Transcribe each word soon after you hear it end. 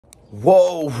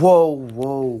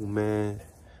Whoa, man.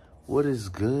 What is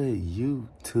good,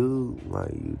 YouTube, my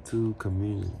YouTube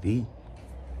community?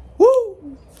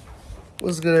 Woo!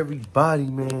 What's good, everybody,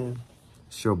 man?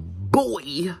 It's your boy.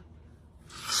 It's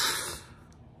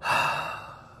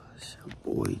your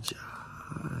boy,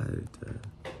 Jahad.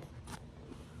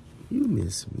 You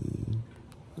miss me.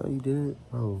 No, you didn't?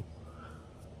 Oh,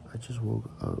 I just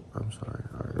woke up. I'm sorry.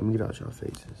 All right, let me get out your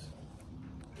faces.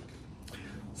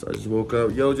 So I just woke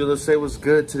up. Yo, just let's say what's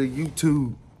good to the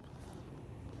YouTube.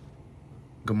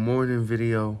 Good morning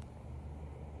video.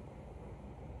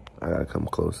 I gotta come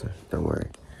closer. Don't worry.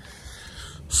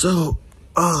 So,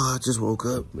 I just woke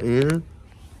up, man.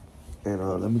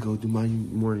 And let me go do my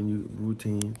morning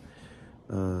routine.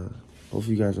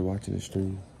 Hopefully you guys are watching the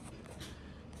stream.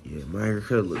 Yeah, my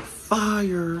haircut look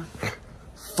fire.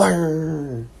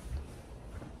 Fire.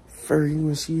 Furry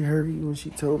when she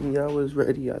told me I was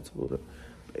ready. I told her,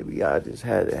 baby, I just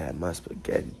had to have my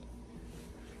spaghetti.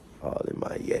 All in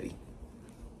my Yeti.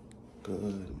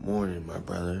 Good morning, my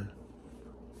brother.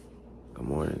 Good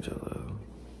morning, Jalil.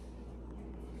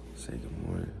 Say good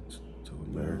morning to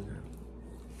America.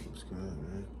 What's good,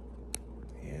 man?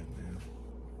 Yeah, man.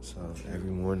 So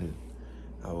every morning,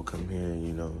 I will come here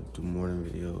and, do morning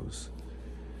videos.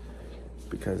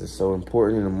 Because it's so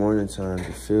important in the morning time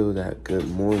to feel that good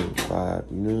morning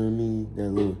vibe. You know what I mean? That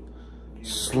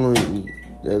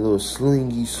little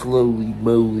slingy, slowly,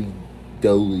 moly,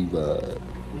 dolly vibe.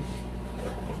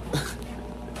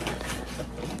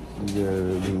 You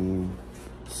know what I mean?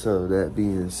 So that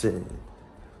being said,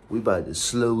 we about to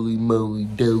slowly, moly,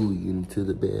 dolly into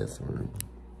the bathroom.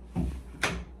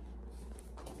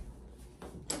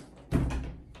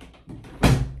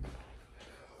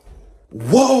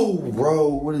 Whoa, bro,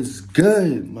 what is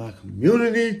good, my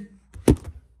community?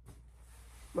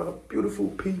 My beautiful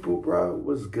people, bro,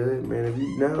 what's good, man? If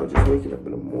you now just waking up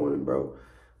in the morning, bro,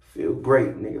 feel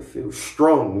great, nigga, feel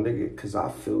strong, nigga, because I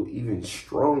feel even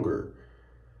stronger.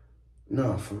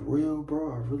 Nah, for real,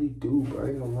 bro, I really do, bro, I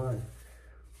ain't gonna lie.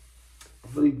 I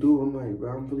really do, I'm like,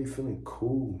 bro, I'm really feeling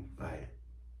cool, like,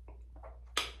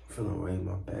 I'm feeling way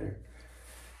more better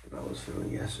than I was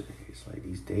feeling yesterday. It's like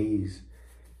these days,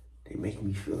 they make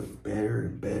me feeling better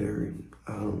and better, and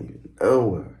I don't even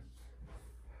know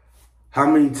how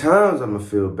many times I'm gonna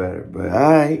feel better, but all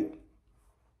right.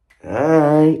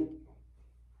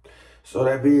 So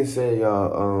that being said,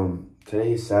 y'all,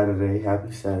 today is Saturday,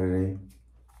 happy Saturday,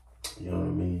 you know what I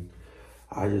mean?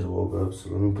 I just woke up, so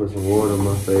let me put some water on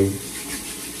my face.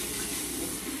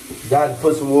 You gotta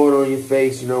put some water on your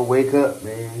face, wake up,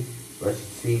 man. Brush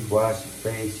your teeth, wash your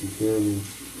face, you feel me?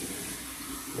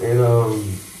 And,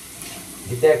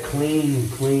 get that clean,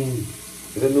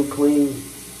 get a new clean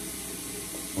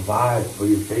vibe for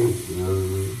your face, you know what I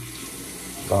mean?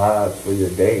 Vibe for your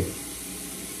day.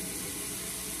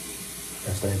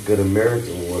 That's that good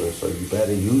American water, so you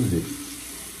better use it.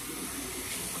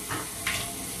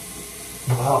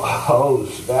 Oh,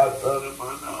 snapped under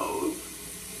my nose.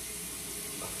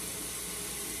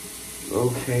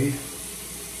 Okay.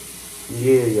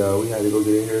 Yeah, y'all, we had to go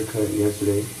get a haircut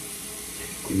yesterday.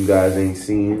 If you guys ain't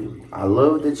seen, I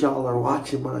love that y'all are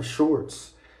watching my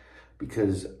shorts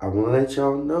because I want to let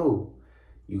y'all know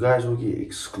you guys will get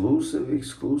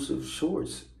exclusive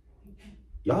shorts.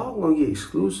 Y'all gonna get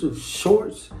exclusive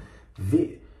shorts,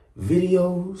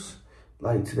 videos.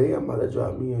 Like today, I'm about to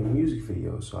drop me a music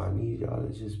video, so I need y'all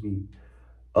to just be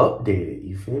updated.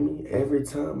 You feel me? Every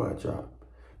time I drop,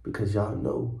 because y'all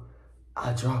know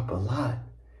I drop a lot.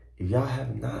 If y'all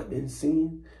have not been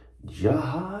seeing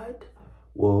Jahad,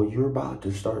 well, you're about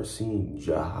to start seeing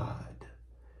Jahad.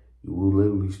 You will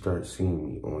literally start seeing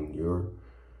me on your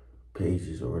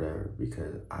pages or whatever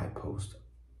because I post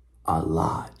a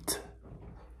lot.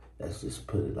 Let's just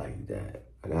put it like that.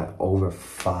 I got over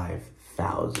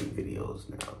 5,000 videos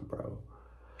now, bro.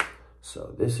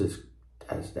 So this is,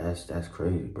 that's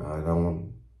crazy, bro. I don't want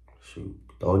to shoot.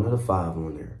 Throw another 5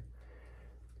 on there.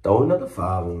 Throw another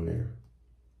 5 on there.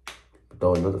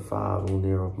 Throw another 5 on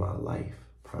there of my life.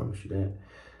 Promise you that.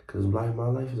 Because my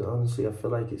life is honestly, I feel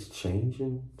like it's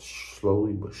changing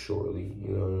slowly but surely. You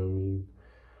know what I mean?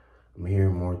 I'm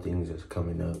hearing more things that's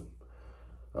coming up.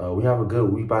 We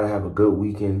about to have a good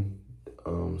weekend.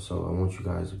 So I want you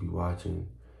guys to be watching.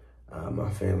 My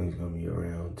family's gonna be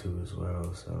around too as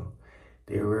well. So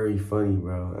they're very funny,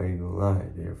 bro. I ain't gonna lie.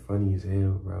 They're funny as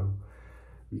hell, bro.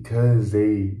 Because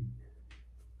I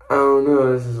don't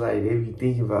know, this is like, they be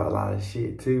thinking about a lot of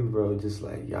shit too, bro. Just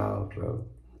like y'all, bro.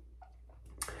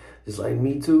 Just like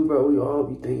me too, bro. We all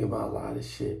be thinking about a lot of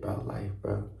shit about life,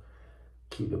 bro.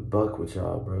 Keep the buck with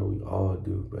y'all, bro. We all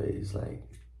do, but it's like,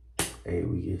 hey,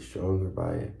 we get stronger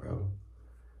by it, bro.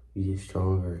 You get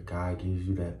stronger. God gives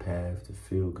you that path to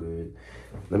feel good.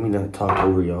 Let me not talk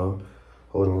over y'all.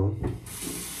 Hold on.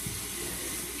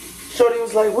 Shorty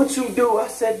was like, what you do? I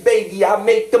said, baby, I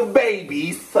make them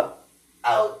babies.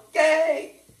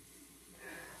 Okay.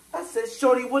 I said,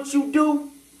 shorty, what you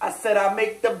do? I said, I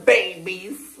make the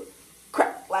babies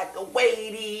crack like a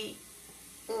weighty.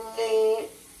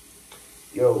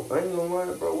 Yo, I ain't gonna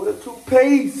lie, bro. What a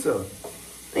toothpaste.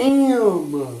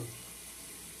 Damn.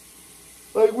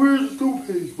 Like, where's the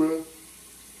toothpaste, bro?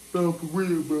 No, for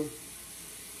real, bro.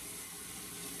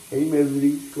 Hey,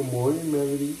 Melody. Good morning,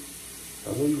 Melody.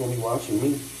 I know you're gonna be watching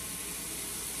me.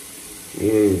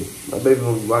 Yeah, my baby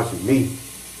gonna be watching me.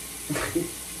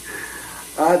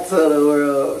 I tell the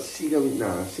world, she ain't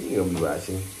gonna be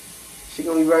watching. She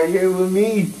gonna be right here with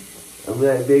me. I'm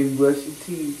like, baby, brush your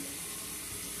teeth.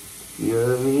 You know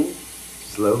what I mean?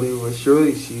 Slowly but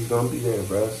surely, she's gonna be there,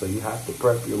 bro. So you have to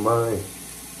prep your mind.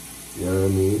 You know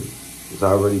what I mean? It's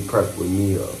already prepped with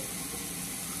me, though.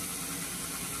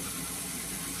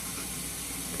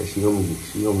 Cause she gonna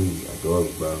be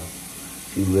adorable, bro.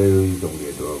 She literally gonna be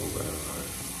adorable, bro.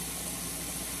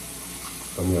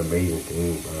 It's gonna be an amazing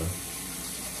thing, bro.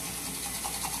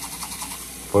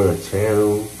 For the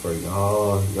channel, for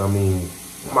y'all, you know what I mean?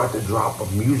 I'm about to drop a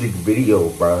music video,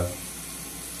 bro.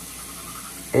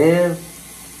 And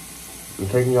I'm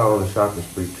taking y'all on a shopping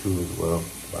spree too as well,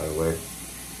 by the way.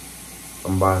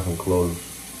 I'm buying some clothes.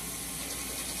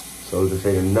 So we can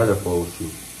take another photo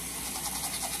shoot.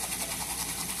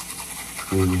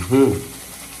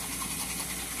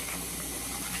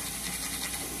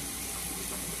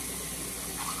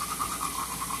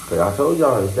 Cause I told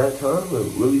y'all it's that time to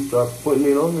really start putting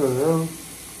it on there now.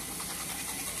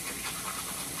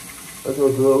 That's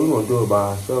what we're gonna do it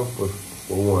by ourselves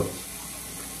for once.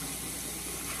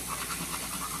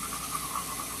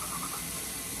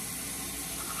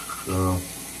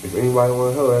 If anybody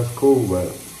want to help, that's cool,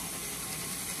 but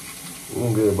we're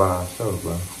gonna get it by ourselves,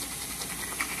 bro.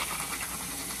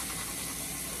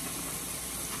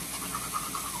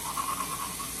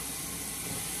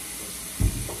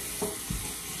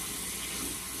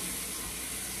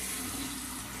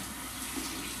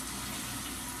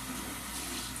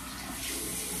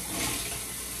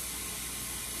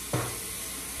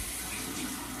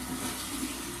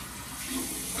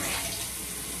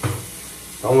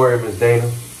 Don't worry, Miss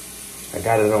Dana. I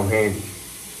got it on handy.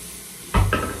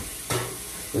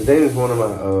 Miss Dana's one of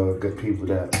my good people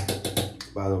that,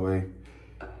 by the way,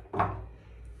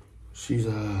 she's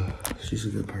a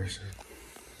good person.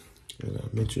 And I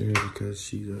mention her because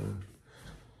she's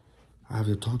I have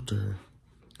to talk to her.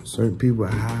 Certain people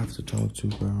I have to talk to,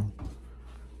 bro.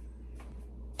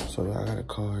 So I gotta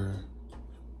call her.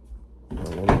 I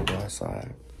want to go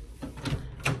outside.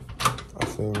 I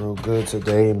feel real good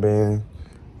today, man.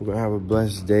 We're gonna have a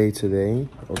blessed day today,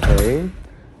 okay?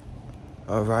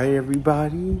 All right,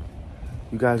 everybody.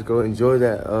 You guys go enjoy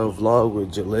that vlog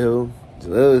with Jalil.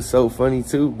 Jalil is so funny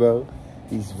too, bro.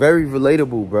 He's very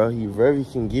relatable, bro. He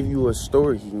can give you a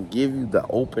story. He can give you the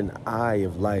open eye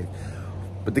of life.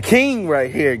 But the king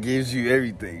right here gives you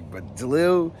everything. But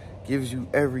Jalil gives you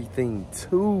everything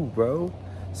too, bro.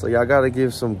 So y'all gotta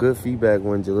give some good feedback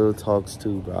when Jalil talks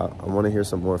too, bro. I wanna hear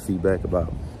some more feedback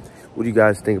about what do you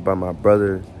guys think about my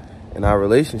brother and our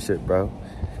relationship, bro?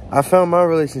 I found my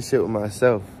relationship with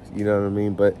myself, you know what I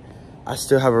mean? But I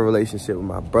still have a relationship with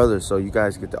my brother, so you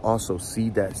guys get to also see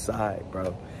that side,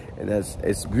 bro. And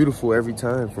it's beautiful every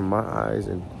time from my eyes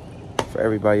and for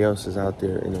everybody else's out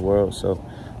there in the world. So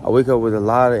I wake up with a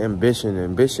lot of ambition.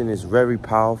 Ambition is very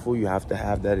powerful. You have to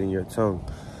have that in your tongue.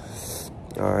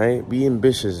 All right? Be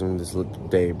ambitious in this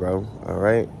day, bro. All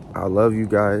right? I love you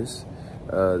guys.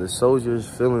 The soldier's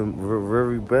feeling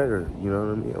very better, you know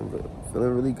what I mean? I'm feeling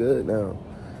really good now.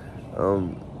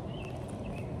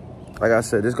 Like I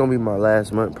said, this is gonna be my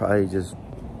last month, probably just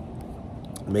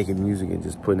making music and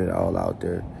just putting it all out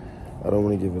there. I don't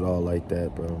want to give it all like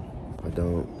that, bro. I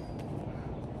don't,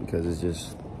 because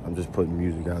I'm just putting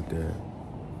music out there,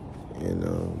 and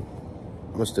I'm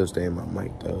gonna still stay in my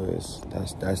mic though.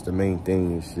 That's the main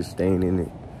thing. It's just staying in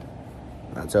it.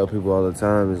 I tell people all the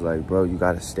time, it's like, bro, you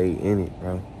gotta stay in it,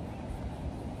 bro.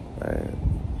 Like,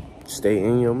 stay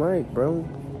in your mic, bro.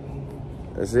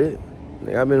 That's it.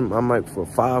 Like, I've been in my mic for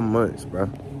 5 months, bro.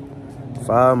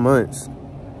 5 months.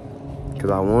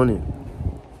 Because I want it.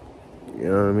 You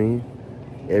know what I mean?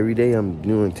 Every day I'm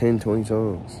doing 10, 20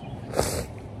 songs.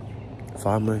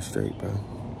 5 months straight, bro.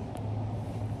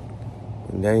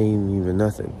 And that ain't even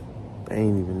nothing. That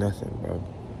ain't even nothing, bro.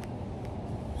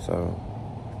 So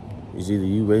it's either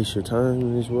you waste your time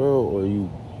in this world or you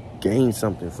gain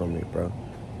something from it, bro.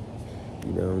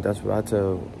 You know, that's what I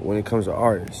tell when it comes to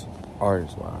artists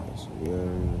wise. You know what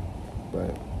I mean?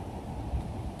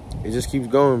 But it just keeps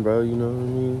going, bro. You know what I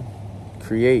mean?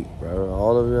 Create, bro.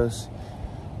 All of us,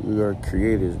 we are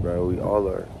creators, bro. We all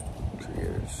are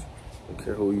creators. I don't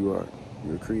care who you are.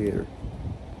 You're a creator.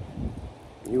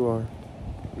 You are.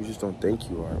 You just don't think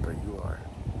you are, but you are.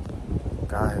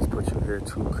 God has put you here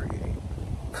to create.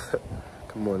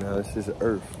 Come on now, this is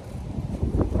Earth.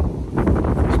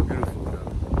 It's beautiful,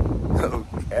 though.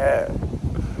 Okay.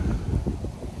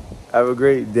 Have a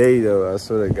great day, though. I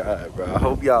swear to God, bro. I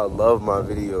hope y'all love my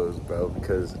videos, bro,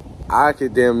 because I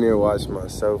could damn near watch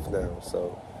myself now.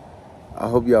 So I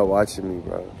hope y'all watching me,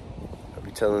 bro. I'll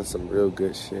be telling some real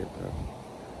good shit, bro.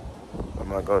 I'm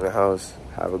not going to the house.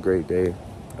 Have a great day.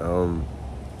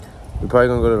 We're probably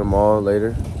gonna go to the mall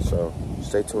later, so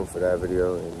stay tuned for that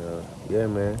video. And yeah,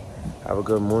 man, have a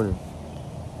good morning.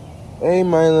 Hey,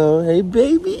 Milo. Hey,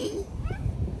 baby.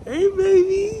 Hey,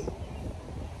 baby.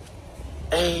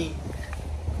 Hey,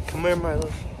 come here, Milo.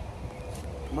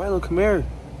 Milo, come here.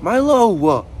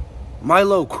 Milo,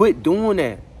 Milo, quit doing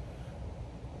that.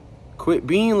 Quit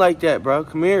being like that, bro.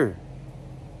 Come here.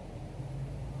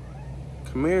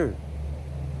 Come here.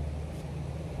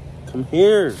 Come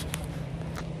here.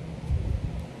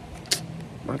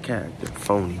 My character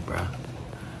phony, bro.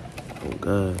 Oh,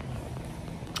 God.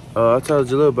 I told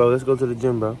Jalil, bro, let's go to the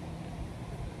gym, bro.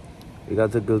 We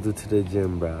got to go to the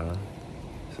gym, bro.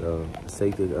 So, let's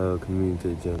take the community to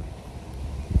the gym.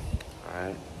 All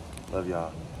right? Love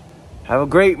y'all. Have a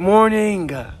great morning.